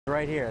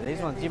Right here.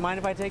 These ones. Do you mind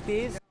if I take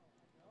these?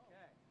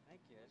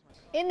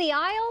 In the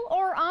aisle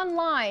or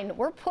online,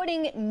 we're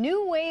putting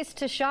new ways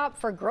to shop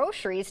for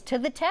groceries to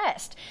the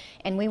test.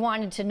 And we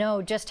wanted to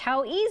know just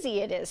how easy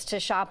it is to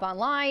shop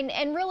online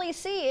and really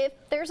see if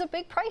there's a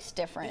big price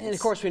difference. And of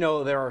course, we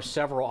know there are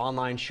several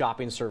online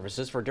shopping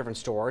services for different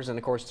stores. And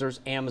of course, there's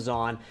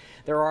Amazon.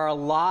 There are a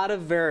lot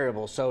of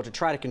variables. So to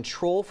try to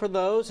control for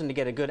those and to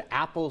get a good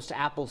apples to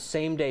apples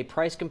same day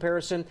price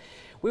comparison,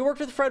 we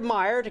worked with Fred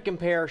Meyer to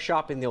compare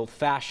shopping the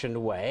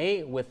old-fashioned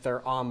way with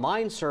their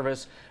online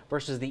service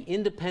versus the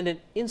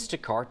independent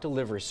Instacart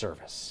delivery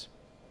service.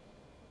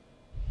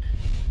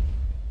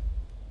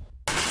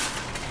 All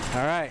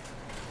right,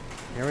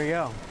 here we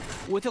go.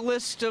 With a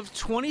list of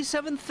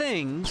 27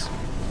 things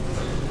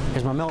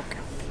Here's my milk.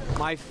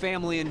 my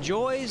family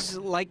enjoys,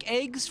 like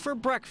eggs for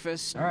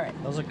breakfast. All right,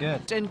 those are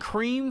good. And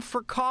cream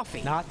for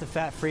coffee. Not the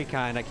fat-free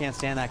kind. I can't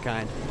stand that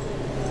kind.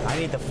 I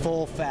need the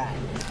full fat.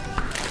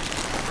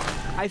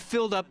 I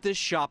filled up this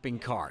shopping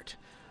cart.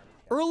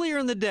 Earlier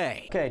in the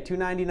day, Okay,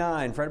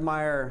 $2.99, Fred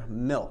Meyer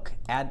milk,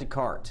 add to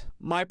cart.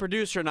 my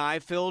producer and I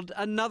filled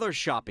another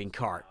shopping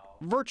cart,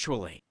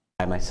 virtually.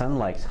 My son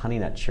likes Honey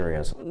Nut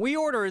Cheerios. We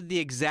ordered the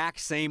exact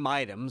same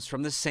items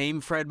from the same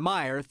Fred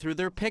Meyer through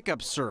their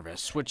pickup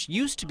service, which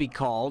used to be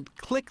called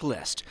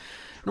ClickList.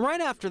 And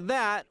right after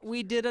that,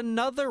 we did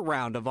another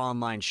round of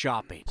online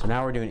shopping. So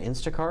now we're doing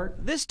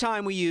Instacart. This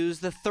time we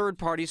used the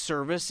third-party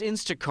service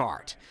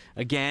Instacart.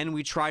 Again,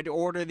 we tried to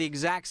order the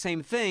exact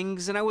same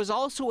things, and I was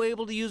also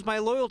able to use my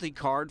loyalty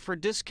card for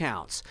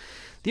discounts.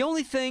 The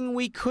only thing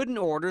we couldn't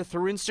order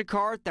through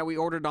Instacart that we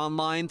ordered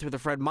online through the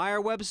Fred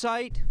Meyer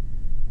website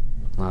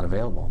Not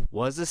available.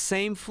 was the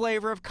same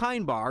flavor of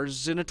Kind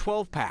bars in a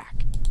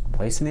 12-pack.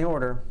 Placing the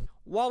order.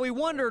 While we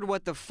wondered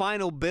what the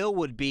final bill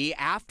would be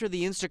after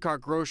the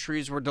Instacart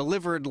groceries were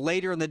delivered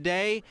later in the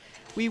day,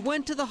 we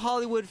went to the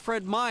Hollywood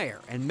Fred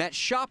Meyer and met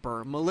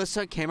shopper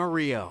Melissa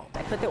Camarillo.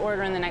 I put the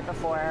order in the night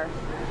before.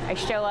 I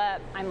show up,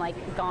 I'm like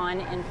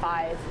gone in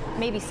 5,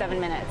 maybe 7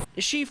 minutes.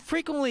 She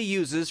frequently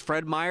uses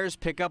Fred Meyer's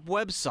pickup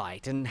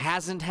website and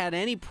hasn't had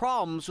any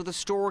problems with the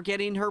store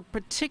getting her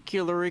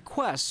particular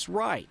requests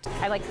right.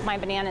 I like my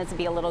bananas to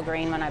be a little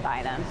green when I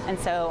buy them. And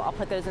so I'll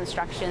put those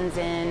instructions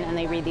in and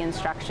they read the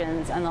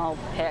instructions and they'll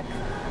pick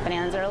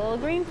bananas that are a little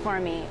green for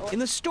me. In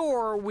the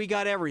store, we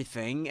got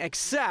everything,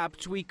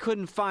 except we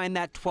couldn't find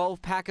that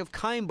 12-pack of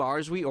Kind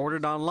bars we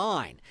ordered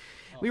online.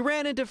 We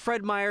ran into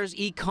Fred Meyer's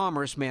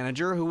e-commerce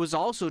manager, who was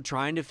also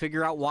trying to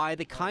figure out why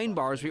the Kind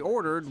bars we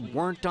ordered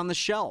weren't on the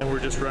shelf. And we're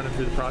just running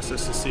through the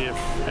process to see if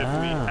we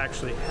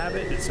actually have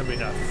it. Did somebody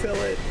not fill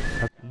it?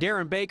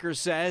 Darren Baker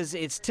says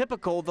it's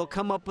typical they'll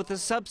come up with a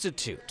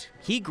substitute.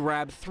 He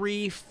grabbed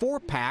 3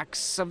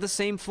 4-packs of the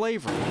same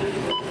flavor.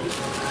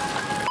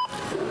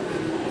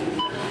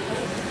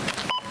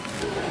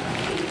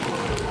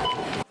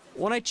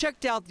 When I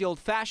checked out the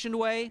old-fashioned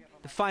way,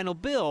 the final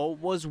bill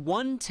was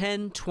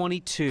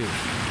 $110.22.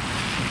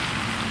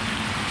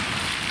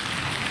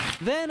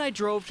 Then I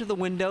drove to the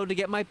window to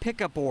get my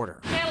pickup order.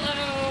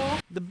 Hello!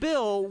 The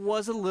bill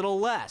was a little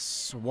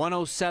less,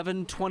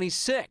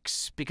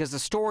 $107.26, because the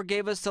store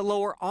gave us the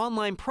lower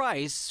online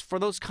price for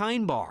those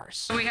Kind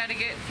bars. We had to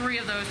get 3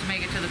 of those to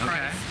make it to the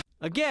price.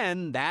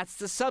 Again, that's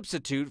the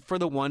substitute for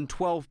the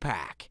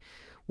 112-pack.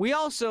 We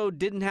also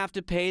didn't have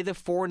to pay the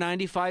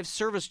 $4.95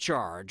 service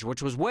charge,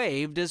 which was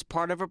waived as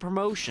part of a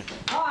promotion.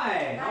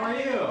 Hi, how are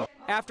you?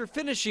 After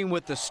finishing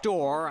with the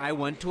store, I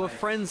went to a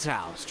friend's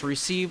house to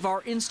receive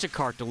our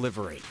Instacart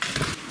delivery.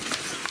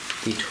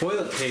 The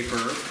toilet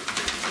paper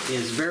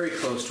is very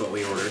close to what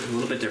we ordered. A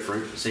little bit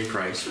different, same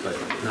price, but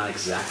not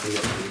exactly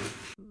what we.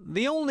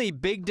 The only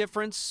big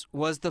difference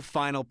was the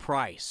final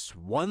price,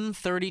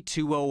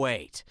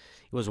 $132.08.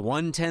 It was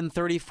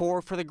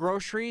 $110.34 for the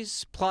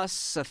groceries,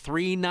 plus a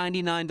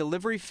 $3.99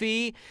 delivery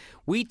fee.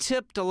 We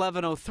tipped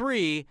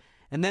 $11.03,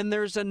 and then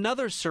there's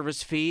another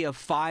service fee of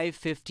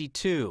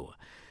 $5.52.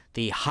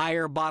 The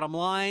higher bottom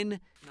line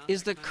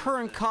is the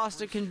current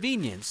cost of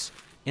convenience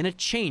in a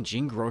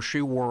changing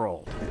grocery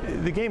world.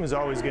 The game is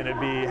always going to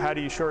be how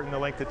do you shorten the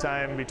length of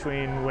time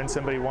between when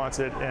somebody wants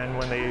it and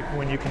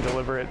when you can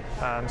deliver it.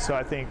 So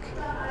I think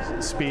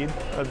speed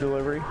of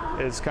delivery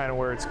is kind of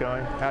where it's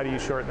going. How do you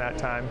shorten that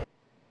time?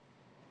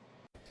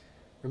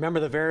 Remember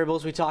the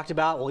variables we talked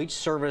about? Well, each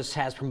service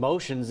has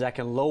promotions that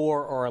can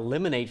lower or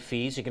eliminate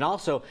fees. You can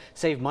also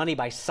save money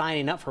by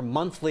signing up for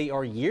monthly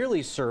or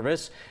yearly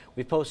service.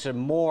 We've posted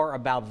more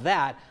about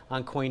that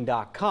on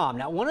Coin.com.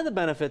 Now, one of the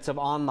benefits of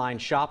online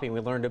shopping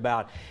we learned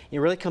about, it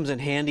really comes in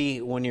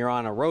handy when you're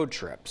on a road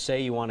trip.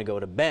 Say you want to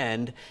go to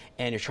Bend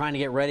and you're trying to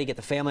get ready, get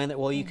the family in there.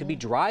 Well, you could be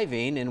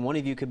driving and one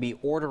of you could be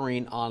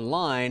ordering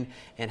online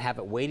and have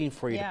it waiting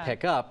for you to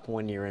pick up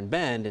when you're in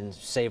Bend and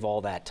save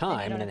all that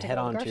time and then head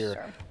on to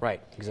your...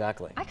 Right,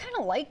 exactly. I kind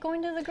of like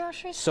going to the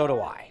grocery store. So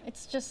do I.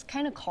 It's just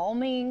kind of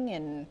calming,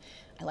 and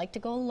I like to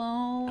go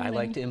alone. I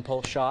like to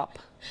impulse shop,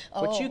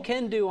 which you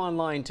can do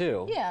online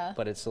too. Yeah.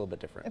 But it's a little bit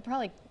different. It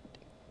probably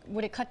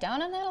would it cut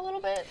down on that a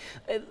little bit?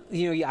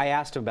 You know, I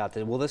asked him about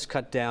that. Will this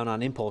cut down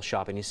on impulse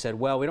shopping? He said,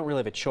 well, we don't really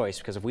have a choice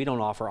because if we don't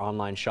offer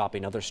online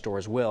shopping, other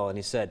stores will. And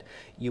he said,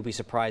 you'll be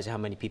surprised how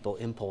many people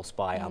impulse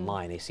buy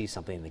online. They see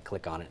something and they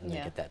click on it and they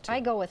get that too. I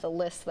go with a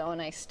list though,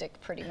 and I stick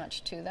pretty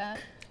much to that.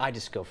 I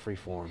just go free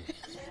form.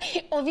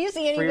 Well, if you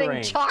see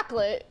anything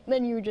chocolate,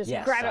 then you just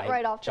grab it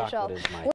right off the shelf. Chocolate is my